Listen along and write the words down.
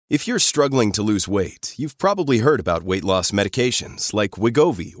If you're struggling to lose weight, you've probably heard about weight loss medications like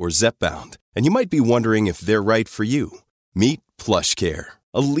Wegovy or Zepbound, and you might be wondering if they're right for you. Meet PlushCare,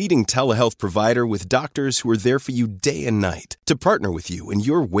 a leading telehealth provider with doctors who are there for you day and night to partner with you in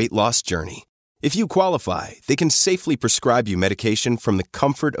your weight loss journey. If you qualify, they can safely prescribe you medication from the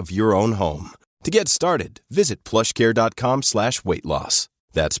comfort of your own home. To get started, visit plushcare.com/weightloss.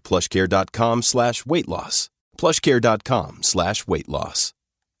 That's plushcare.com/weightloss. plushcare.com/weightloss.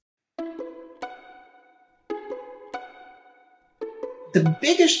 The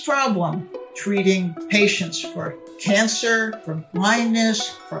biggest problem treating patients for cancer, for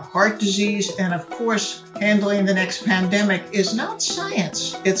blindness, for heart disease, and of course, handling the next pandemic is not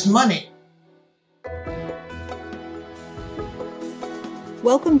science, it's money.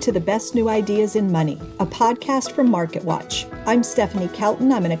 Welcome to The Best New Ideas in Money, a podcast from MarketWatch. I'm Stephanie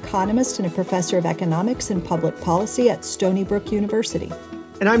Kelton. I'm an economist and a professor of economics and public policy at Stony Brook University.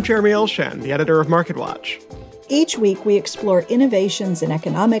 And I'm Jeremy Olshan, the editor of MarketWatch. Each week, we explore innovations in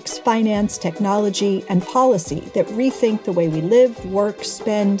economics, finance, technology, and policy that rethink the way we live, work,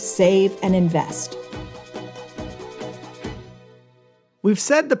 spend, save, and invest. We've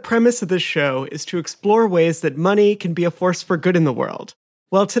said the premise of this show is to explore ways that money can be a force for good in the world.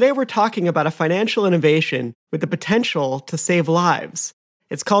 Well, today we're talking about a financial innovation with the potential to save lives.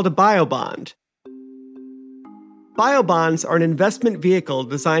 It's called a biobond. Biobonds are an investment vehicle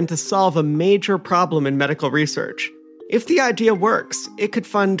designed to solve a major problem in medical research. If the idea works, it could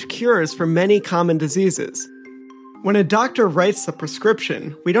fund cures for many common diseases. When a doctor writes a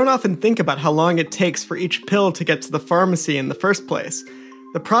prescription, we don't often think about how long it takes for each pill to get to the pharmacy in the first place.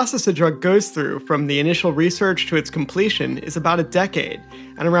 The process a drug goes through, from the initial research to its completion, is about a decade,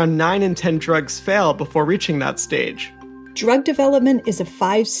 and around 9 in 10 drugs fail before reaching that stage. Drug development is a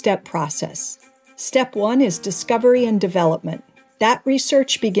 5-step process. Step 1 is discovery and development. That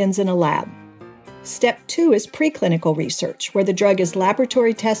research begins in a lab. Step 2 is preclinical research, where the drug is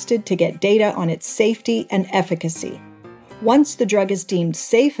laboratory tested to get data on its safety and efficacy. Once the drug is deemed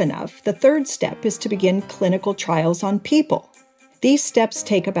safe enough, the third step is to begin clinical trials on people. These steps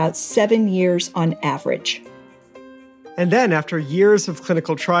take about 7 years on average. And then, after years of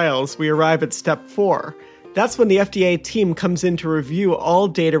clinical trials, we arrive at step 4. That's when the FDA team comes in to review all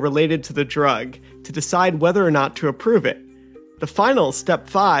data related to the drug to decide whether or not to approve it. The final, step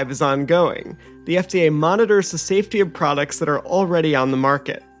 5, is ongoing. The FDA monitors the safety of products that are already on the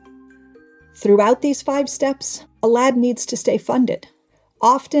market. Throughout these 5 steps, a lab needs to stay funded.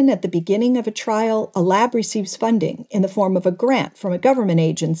 Often, at the beginning of a trial, a lab receives funding in the form of a grant from a government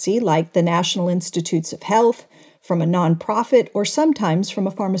agency like the National Institutes of Health, from a nonprofit, or sometimes from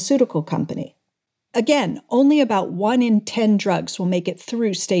a pharmaceutical company. Again, only about 1 in 10 drugs will make it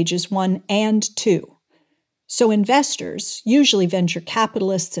through stages 1 and 2. So investors, usually venture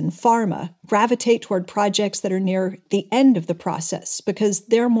capitalists and pharma, gravitate toward projects that are near the end of the process because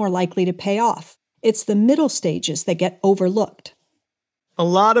they're more likely to pay off. It's the middle stages that get overlooked. A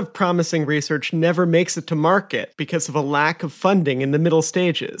lot of promising research never makes it to market because of a lack of funding in the middle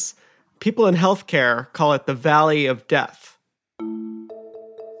stages. People in healthcare call it the valley of death.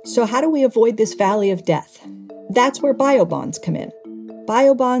 So how do we avoid this valley of death? That's where biobonds come in.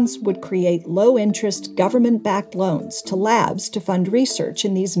 Biobonds would create low-interest, government-backed loans to labs to fund research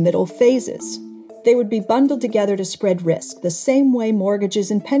in these middle phases. They would be bundled together to spread risk the same way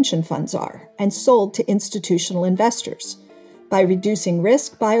mortgages and pension funds are, and sold to institutional investors. By reducing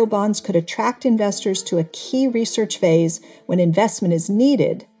risk, biobonds could attract investors to a key research phase when investment is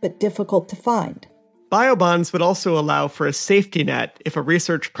needed but difficult to find. Biobonds would also allow for a safety net if a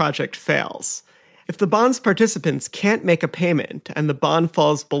research project fails. If the bond's participants can't make a payment and the bond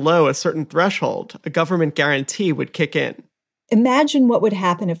falls below a certain threshold, a government guarantee would kick in. Imagine what would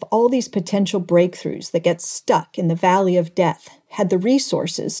happen if all these potential breakthroughs that get stuck in the valley of death had the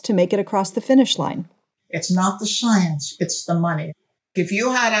resources to make it across the finish line. It's not the science, it's the money. If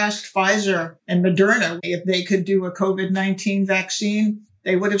you had asked Pfizer and Moderna if they could do a COVID-19 vaccine,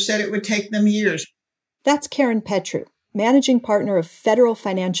 they would have said it would take them years. That's Karen Petru, managing partner of Federal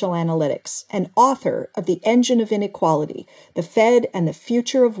Financial Analytics and author of The Engine of Inequality, The Fed and the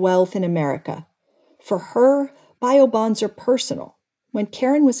Future of Wealth in America. For her, biobonds are personal. When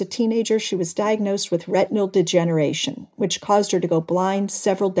Karen was a teenager, she was diagnosed with retinal degeneration, which caused her to go blind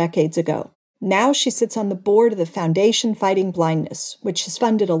several decades ago. Now she sits on the board of the Foundation Fighting Blindness, which has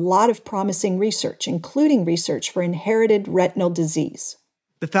funded a lot of promising research, including research for inherited retinal disease.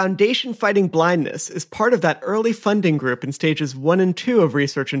 The Foundation Fighting Blindness is part of that early funding group in stages 1 and 2 of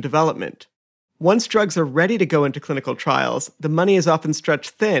research and development. Once drugs are ready to go into clinical trials, the money is often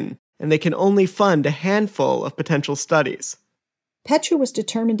stretched thin, and they can only fund a handful of potential studies. Petru was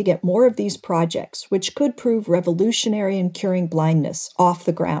determined to get more of these projects, which could prove revolutionary in curing blindness, off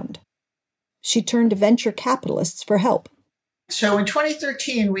the ground. She turned to venture capitalists for help. So in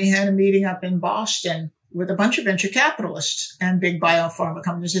 2013, we had a meeting up in Boston with a bunch of venture capitalists and big biopharma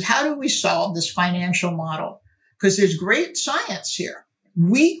companies. And how do we solve this financial model? Because there's great science here.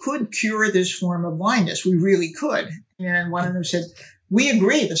 We could cure this form of blindness. We really could. And one of them said, we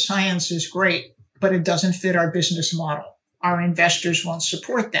agree the science is great, but it doesn't fit our business model. Our investors won't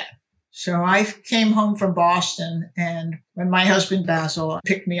support that. So I came home from Boston, and when my husband Basil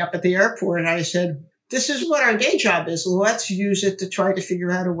picked me up at the airport, I said, this is what our day job is. Let's use it to try to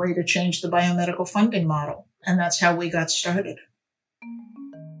figure out a way to change the biomedical funding model. And that's how we got started.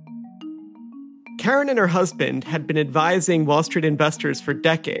 Karen and her husband had been advising Wall Street investors for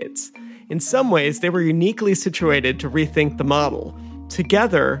decades. In some ways, they were uniquely situated to rethink the model.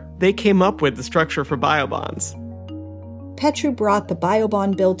 Together, they came up with the structure for biobonds. Petru brought the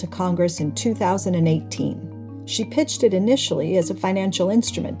biobond bill to Congress in 2018. She pitched it initially as a financial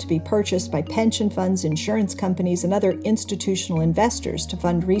instrument to be purchased by pension funds, insurance companies, and other institutional investors to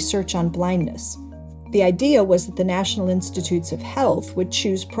fund research on blindness. The idea was that the National Institutes of Health would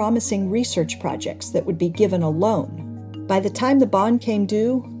choose promising research projects that would be given a loan. By the time the bond came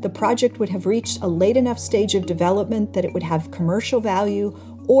due, the project would have reached a late enough stage of development that it would have commercial value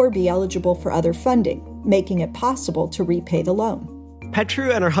or be eligible for other funding, making it possible to repay the loan.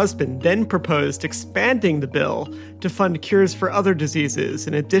 Petru and her husband then proposed expanding the bill to fund cures for other diseases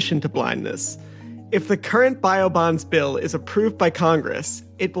in addition to blindness. If the current biobonds bill is approved by Congress,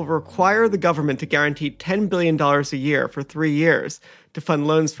 it will require the government to guarantee $10 billion a year for 3 years to fund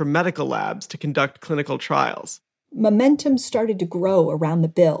loans for medical labs to conduct clinical trials. Momentum started to grow around the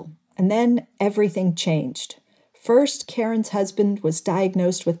bill, and then everything changed. First, Karen's husband was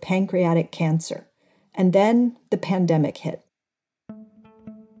diagnosed with pancreatic cancer, and then the pandemic hit.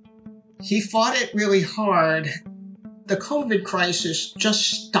 He fought it really hard. The COVID crisis just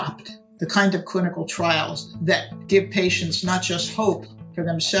stopped the kind of clinical trials that give patients not just hope for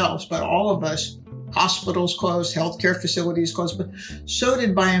themselves, but all of us. Hospitals closed, healthcare facilities closed, but so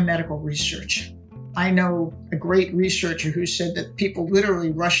did biomedical research. I know a great researcher who said that people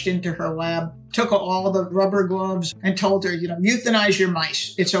literally rushed into her lab, took all the rubber gloves, and told her, euthanize your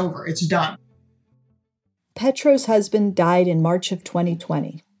mice. It's over. It's done. Petru's husband died in March of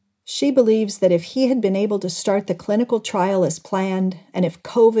 2020. She believes that if he had been able to start the clinical trial as planned, and if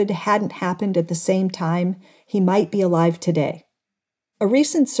COVID hadn't happened at the same time, he might be alive today. A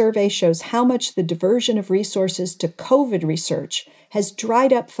recent survey shows how much the diversion of resources to COVID research has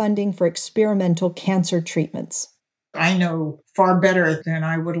dried up funding for experimental cancer treatments. I know far better than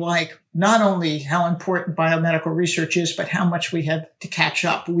I would like not only how important biomedical research is, but how much we have to catch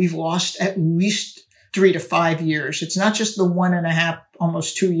up. We've lost at least 3 to 5 years. It's not just the 1.5,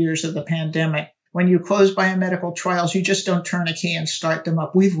 almost 2 years of the pandemic. When you close biomedical trials, you just don't turn a key and start them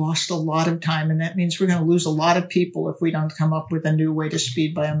up. We've lost a lot of time, and that means we're going to lose a lot of people if we don't come up with a new way to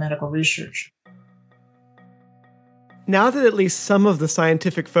speed biomedical research. Now that at least some of the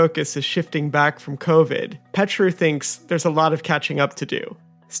scientific focus is shifting back from COVID, Petru thinks there's a lot of catching up to do.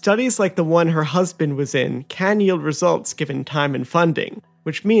 Studies like the one her husband was in can yield results given time and funding,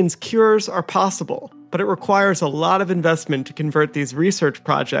 which means cures are possible, but it requires a lot of investment to convert these research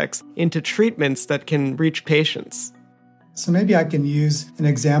projects into treatments that can reach patients. So maybe I can use an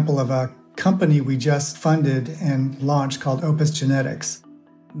example of a company we just funded and launched called Opus Genetics.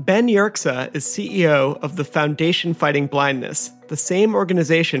 Ben Yerxa is CEO of the Foundation Fighting Blindness, the same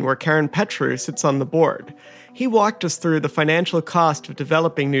organization where Karen Petru sits on the board. He walked us through the financial cost of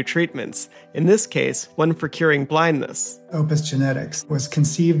developing new treatments, in this case, one for curing blindness. Opus Genetics was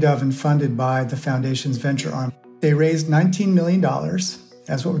conceived of and funded by the Foundation's venture arm. They raised $19 million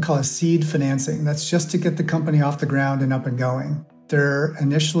as what we call a seed financing. That's just to get the company off the ground and up and going. They're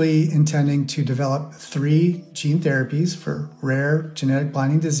initially intending to develop 3 gene therapies for rare genetic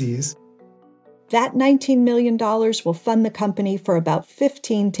blinding disease. That $19 million will fund the company for about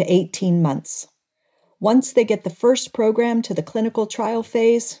 15 to 18 months. Once they get the first program to the clinical trial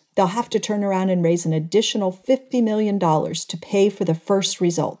phase, they'll have to turn around and raise an additional $50 million to pay for the first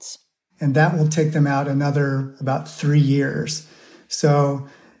results. And that will take them out another about 3 years. So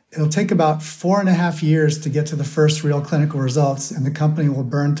it'll take about 4.5 years to get to the first real clinical results, and the company will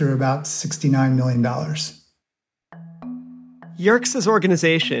burn through about $69 million. Yerxa's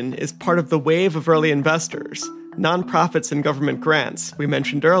organization is part of the wave of early investors, nonprofits and government grants we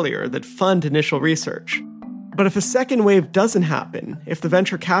mentioned earlier that fund initial research. But if a second wave doesn't happen, if the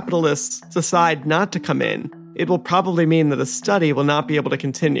venture capitalists decide not to come in, it will probably mean that a study will not be able to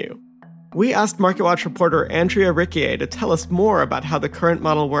continue. We asked MarketWatch reporter Andrea Riccier to tell us more about how the current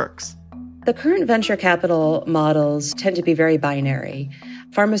model works. The current venture capital models tend to be very binary.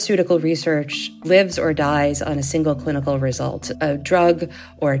 Pharmaceutical research lives or dies on a single clinical result. A drug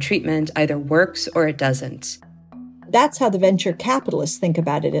or a treatment either works or it doesn't. That's how the venture capitalists think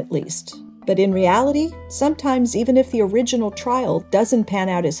about it, at least. But in reality, sometimes even if the original trial doesn't pan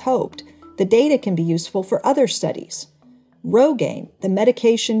out as hoped, the data can be useful for other studies. Rogaine, the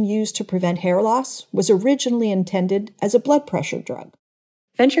medication used to prevent hair loss, was originally intended as a blood pressure drug.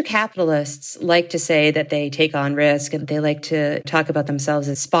 Venture capitalists like to say that they take on risk, and they like to talk about themselves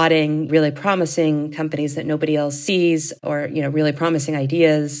as spotting really promising companies that nobody else sees, or, really promising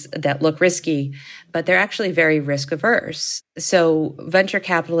ideas that look risky, but they're actually very risk averse. So venture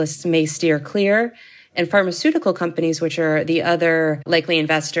capitalists may steer clear, and pharmaceutical companies, which are the other likely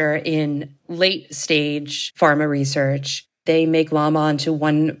investor in late stage pharma research, they may glom on to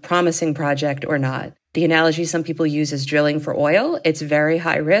one promising project or not. The analogy some people use is drilling for oil. It's very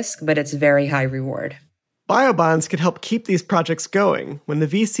high risk, but it's very high reward. Biobonds could help keep these projects going when the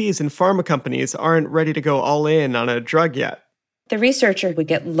VCs and pharma companies aren't ready to go all in on a drug yet. The researcher would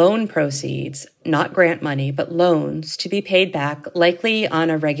get loan proceeds, not grant money, but loans to be paid back, likely on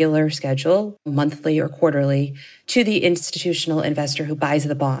a regular schedule, monthly or quarterly, to the institutional investor who buys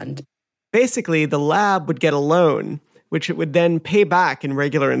the bond. Basically, the lab would get a loan, which it would then pay back in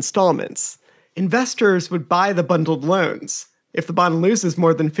regular installments. Investors would buy the bundled loans. If the bond loses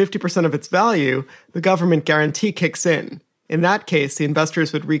more than 50% of its value, the government guarantee kicks in. In that case, the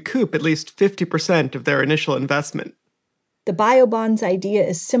investors would recoup at least 50% of their initial investment. The biobonds idea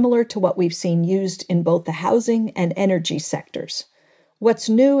is similar to what we've seen used in both the housing and energy sectors. What's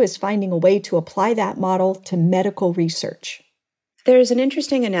new is finding a way to apply that model to medical research. There's an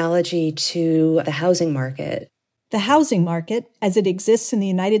interesting analogy to the housing market. The housing market, as it exists in the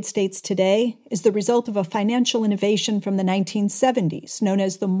United States today, is the result of a financial innovation from the 1970s known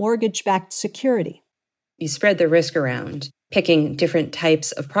as the mortgage-backed security. You spread the risk around, picking different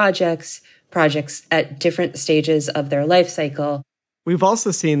types of projects at different stages of their life cycle. We've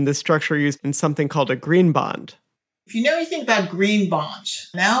also seen this structure used in something called a green bond. If you know anything about green bonds,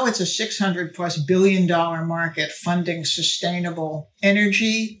 now it's a $600+ billion market funding sustainable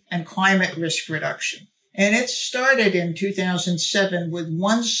energy and climate risk reduction. And it started in 2007 with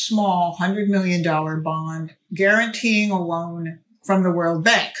one small $100 million bond guaranteeing a loan from the World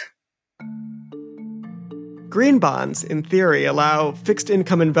Bank. Green bonds, in theory, allow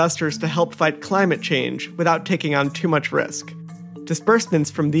fixed-income investors to help fight climate change without taking on too much risk. Disbursements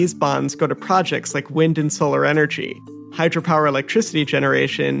from these bonds go to projects like wind and solar energy, hydropower electricity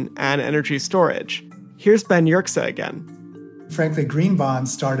generation, and energy storage. Here's Ben Yerxa again. Frankly, green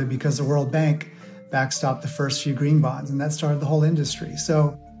bonds started because the World Bank backstopped the first few green bonds, and that started the whole industry.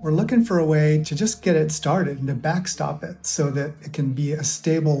 So we're looking for a way to just get it started and to backstop it so that it can be a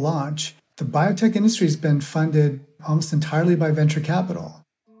stable launch. The biotech industry has been funded almost entirely by venture capital.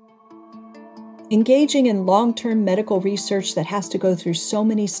 Engaging in long-term medical research that has to go through so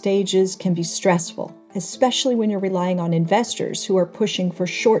many stages can be stressful, especially when you're relying on investors who are pushing for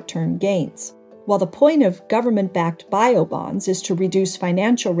short-term gains. While the point of government-backed biobonds is to reduce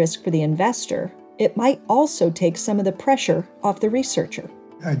financial risk for the investor, it might also take some of the pressure off the researcher.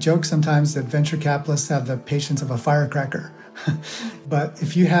 I joke sometimes that venture capitalists have the patience of a firecracker. But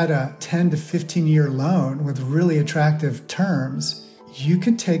if you had a 10 to 15-year loan with really attractive terms, you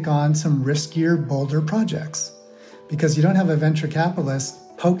could take on some riskier, bolder projects because you don't have a venture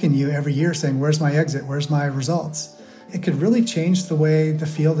capitalist poking you every year saying, where's my exit? Where's my results? It could really change the way the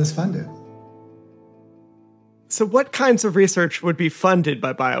field is funded. So what kinds of research would be funded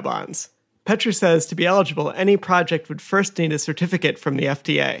by biobonds? Petri says to be eligible, any project would first need a certificate from the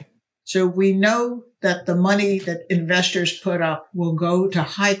FDA. So we know that the money that investors put up will go to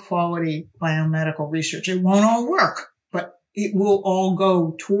high quality biomedical research. It won't all work, but it will all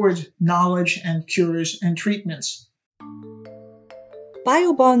go towards knowledge and cures and treatments.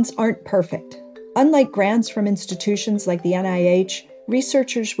 Biobonds aren't perfect. Unlike grants from institutions like the NIH,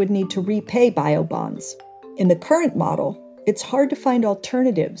 researchers would need to repay biobonds. In the current model, it's hard to find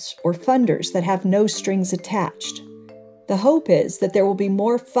alternatives or funders that have no strings attached. The hope is that there will be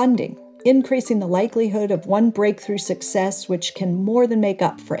more funding, increasing the likelihood of one breakthrough success which can more than make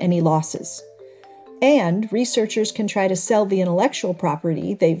up for any losses. And researchers can try to sell the intellectual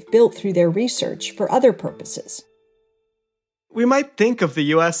property they've built through their research for other purposes. We might think of the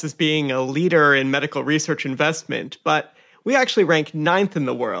U.S. as being a leader in medical research investment, but we actually rank 9th in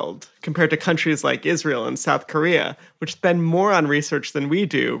the world compared to countries like Israel and South Korea, which spend more on research than we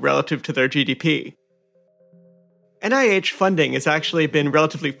do relative to their GDP. NIH funding has actually been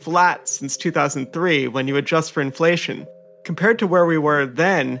relatively flat since 2003 when you adjust for inflation. Compared to where we were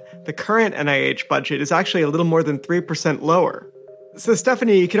then, the current NIH budget is actually a little more than 3% lower. So,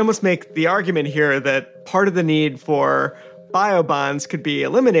 Stephanie, you can almost make the argument here that part of the need for biobonds could be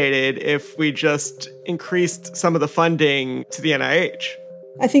eliminated if we just increased some of the funding to the NIH.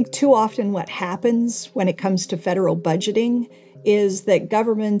 I think too often what happens when it comes to federal budgeting is that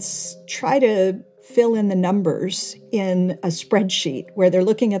governments try to fill in the numbers in a spreadsheet where they're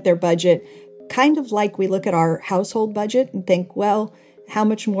looking at their budget kind of like we look at our household budget and think, well, how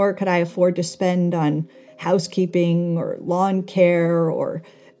much more could I afford to spend on housekeeping or lawn care or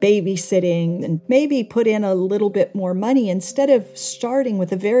babysitting, and maybe put in a little bit more money instead of starting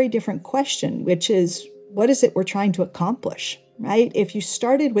with a very different question, which is, what is it we're trying to accomplish, right? If you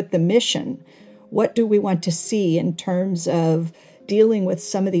started with the mission, what do we want to see in terms of dealing with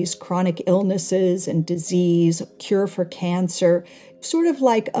some of these chronic illnesses and disease, cure for cancer, sort of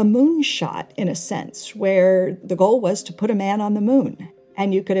like a moonshot in a sense, where the goal was to put a man on the moon.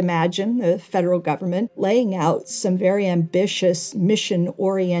 And you could imagine the federal government laying out some very ambitious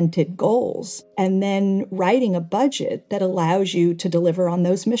mission-oriented goals and then writing a budget that allows you to deliver on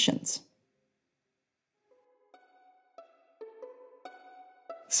those missions.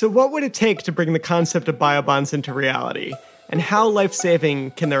 So what would it take to bring the concept of biobonds into reality? And how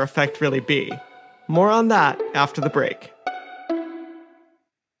life-saving can their effect really be? More on that after the break.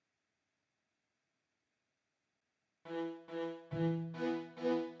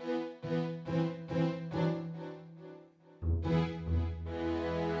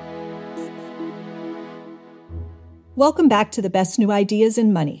 Welcome back to the best new ideas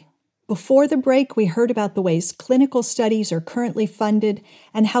in money. Before the break, we heard about the ways clinical studies are currently funded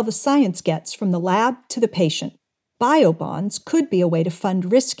and how the science gets from the lab to the patient. Biobonds could be a way to fund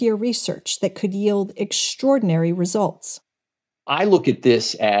riskier research that could yield extraordinary results. I look at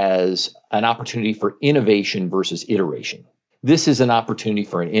this as an opportunity for innovation versus iteration. This is an opportunity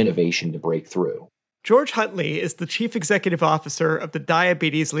for an innovation to break through. George Huntley is the Chief Executive Officer of the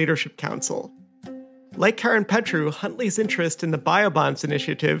Diabetes Leadership Council. Like Karen Petru, Huntley's interest in the Biobonds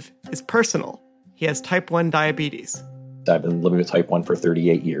initiative is personal. He has type 1 diabetes. I've been living with type 1 for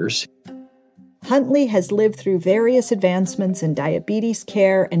 38 years. Huntley has lived through various advancements in diabetes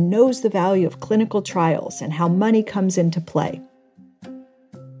care and knows the value of clinical trials and how money comes into play.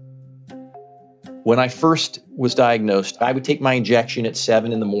 When I first was diagnosed, I would take my injection at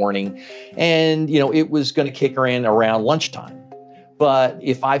 7 in the morning, and it was going to kick in around lunchtime. But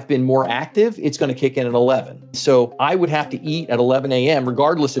if I've been more active, it's going to kick in at 11. So I would have to eat at 11 a.m.,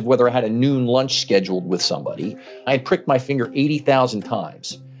 regardless of whether I had a noon lunch scheduled with somebody. I had pricked my finger 80,000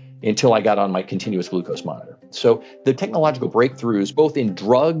 times until I got on my continuous glucose monitor. So the technological breakthroughs, both in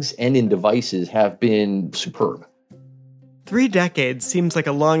drugs and in devices, have been superb. 3 decades seems like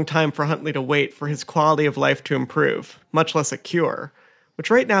a long time for Huntley to wait for his quality of life to improve, much less a cure,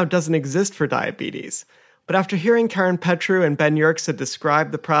 which right now doesn't exist for diabetes. But after hearing Karen Petru and Ben Yerxa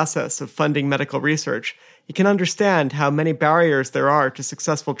describe the process of funding medical research, you can understand how many barriers there are to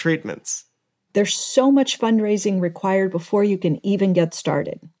successful treatments. There's so much fundraising required before you can even get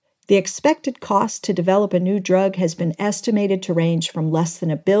started. The expected cost to develop a new drug has been estimated to range from less than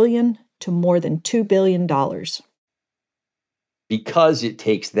 $1 billion to more than $2 billion. Because it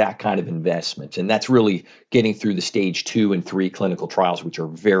takes that kind of investment, and that's really getting through the stage 2 and 3 clinical trials, which are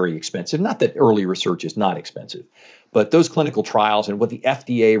very expensive. Not that early research is not expensive, but those clinical trials and what the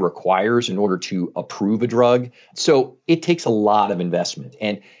FDA requires in order to approve a drug. So it takes a lot of investment,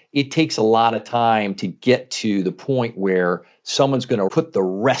 and it takes a lot of time to get to the point where someone's going to put the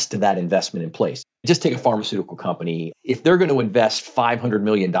rest of that investment in place. Just take a pharmaceutical company. If they're going to invest $500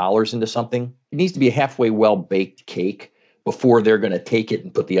 million into something, it needs to be a halfway well-baked cake before they're going to take it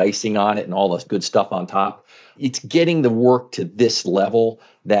and put the icing on it and all the good stuff on top. It's getting the work to this level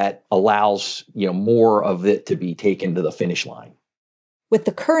that allows, more of it to be taken to the finish line. With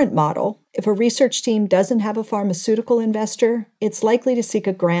the current model, if a research team doesn't have a pharmaceutical investor, it's likely to seek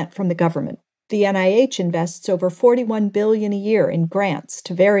a grant from the government. The NIH invests over $41 billion a year in grants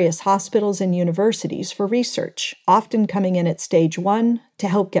to various hospitals and universities for research, often coming in at stage 1 to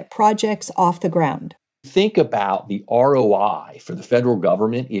help get projects off the ground. Think about the ROI for the federal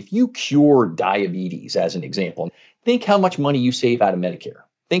government. If you cure diabetes, as an example, think how much money you save out of Medicare.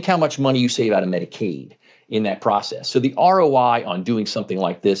 Think how much money you save out of Medicaid in that process. So the ROI on doing something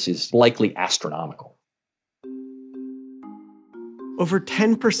like this is likely astronomical. Over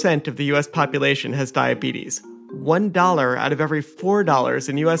 10% of the U.S. population has diabetes. $1 out of every $4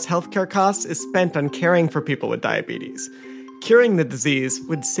 in U.S. healthcare costs is spent on caring for people with diabetes. Curing the disease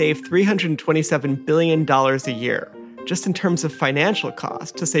would save $327 billion a year, just in terms of financial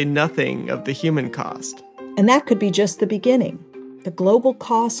cost, to say nothing of the human cost. And that could be just the beginning. The global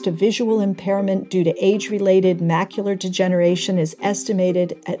cost of visual impairment due to age-related macular degeneration is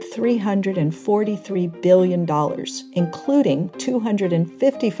estimated at $343 billion, including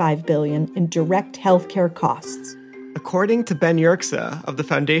 $255 billion in direct healthcare costs. According to Ben Yerxa of the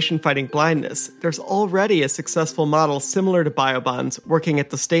Foundation Fighting Blindness, there's already a successful model similar to BioBonds working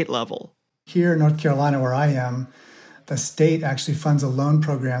at the state level. Here in North Carolina, where I am, the state actually funds a loan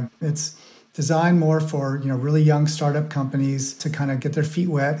program. It's designed more for really young startup companies to kind of get their feet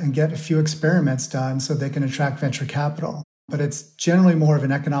wet and get a few experiments done so they can attract venture capital. But it's generally more of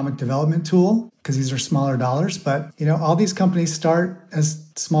an economic development tool because these are smaller dollars. But all these companies start as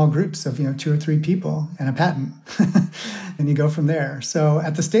small groups of 2 or 3 people and a patent, and you go from there. So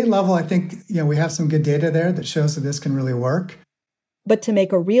at the state level, I think we have some good data there that shows that this can really work. But to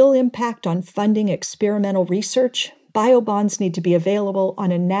make a real impact on funding experimental research, BioBonds need to be available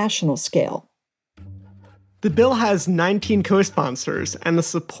on a national scale. The bill has 19 co-sponsors and the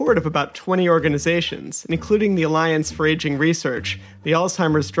support of about 20 organizations, including the Alliance for Aging Research, the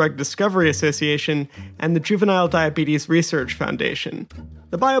Alzheimer's Drug Discovery Association, and the Juvenile Diabetes Research Foundation.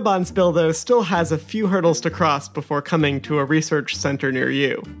 The BioBonds bill, though, still has a few hurdles to cross before coming to a research center near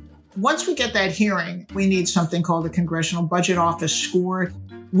you. Once we get that hearing, we need something called the Congressional Budget Office score.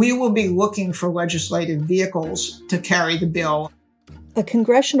 We will be looking for legislative vehicles to carry the bill. A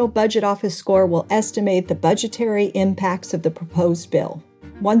Congressional Budget Office score will estimate the budgetary impacts of the proposed bill.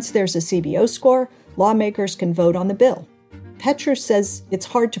 Once there's a CBO score, lawmakers can vote on the bill. Petru says it's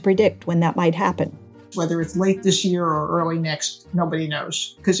hard to predict when that might happen. Whether it's late this year or early next, nobody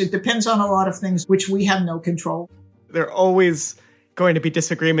knows, because it depends on a lot of things which we have no control. There are always going to be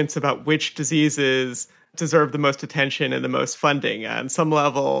disagreements about which diseases deserve the most attention and the most funding. On some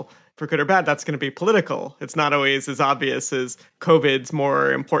level, for good or bad, that's going to be political. It's not always as obvious as COVID's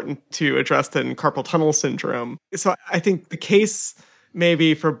more important to address than carpal tunnel syndrome. So I think the case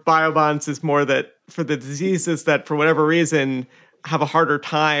maybe for BioBonds is more that for the diseases that for whatever reason have a harder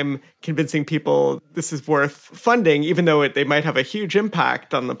time convincing people this is worth funding, even though they might have a huge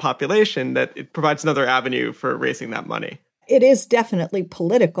impact on the population, that it provides another avenue for raising that money. It is definitely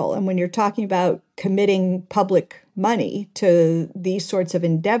political. And when you're talking about committing public money to these sorts of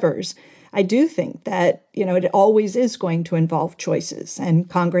endeavors, I do think that, it always is going to involve choices and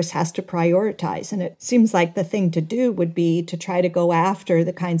Congress has to prioritize. And it seems like the thing to do would be to try to go after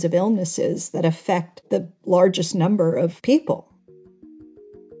the kinds of illnesses that affect the largest number of people.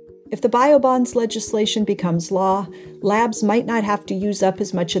 If the BioBonds legislation becomes law, labs might not have to use up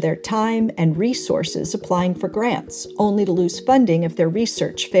as much of their time and resources applying for grants, only to lose funding if their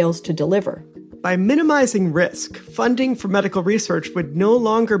research fails to deliver. By minimizing risk, funding for medical research would no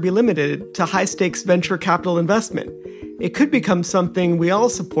longer be limited to high-stakes venture capital investment. It could become something we all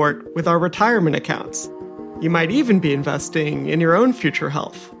support with our retirement accounts. You might even be investing in your own future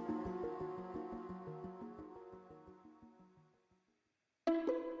health.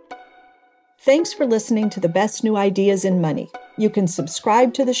 Thanks for listening to the Best New Ideas in Money. You can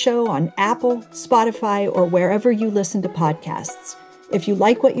subscribe to the show on Apple, Spotify, or wherever you listen to podcasts. If you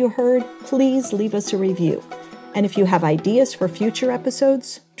like what you heard, please leave us a review. And if you have ideas for future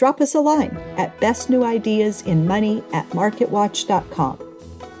episodes, drop us a line at bestnewideasinmoney@marketwatch.com.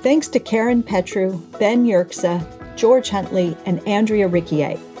 Thanks to Karen Petru, Ben Yerxa, George Huntley, and Andrea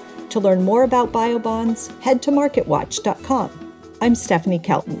Riccier. To learn more about BioBonds, head to marketwatch.com. I'm Stephanie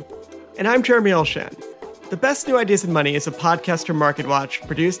Kelton. And I'm Jeremy Olshan. The Best New Ideas in Money is a podcast from MarketWatch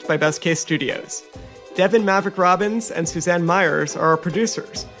produced by Best Case Studios. Devin Maverick Robbins and Suzanne Myers are our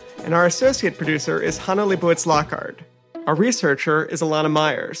producers, and our associate producer is Hannah Leibowitz-Lockhart. Our researcher is Alana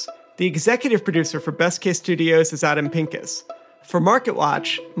Myers. The executive producer for Best Case Studios is Adam Pincus. For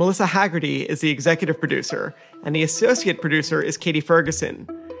MarketWatch, Melissa Haggerty is the executive producer, and the associate producer is Katie Ferguson.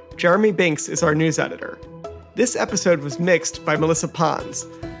 Jeremy Binks is our news editor. This episode was mixed by Melissa Pons.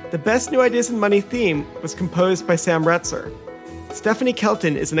 The Best New Ideas in Money theme was composed by Sam Retzer. Stephanie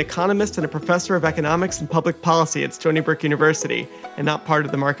Kelton is an economist and a professor of economics and public policy at Stony Brook University and not part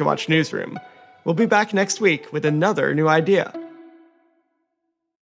of the MarketWatch newsroom. We'll be back next week with another new idea.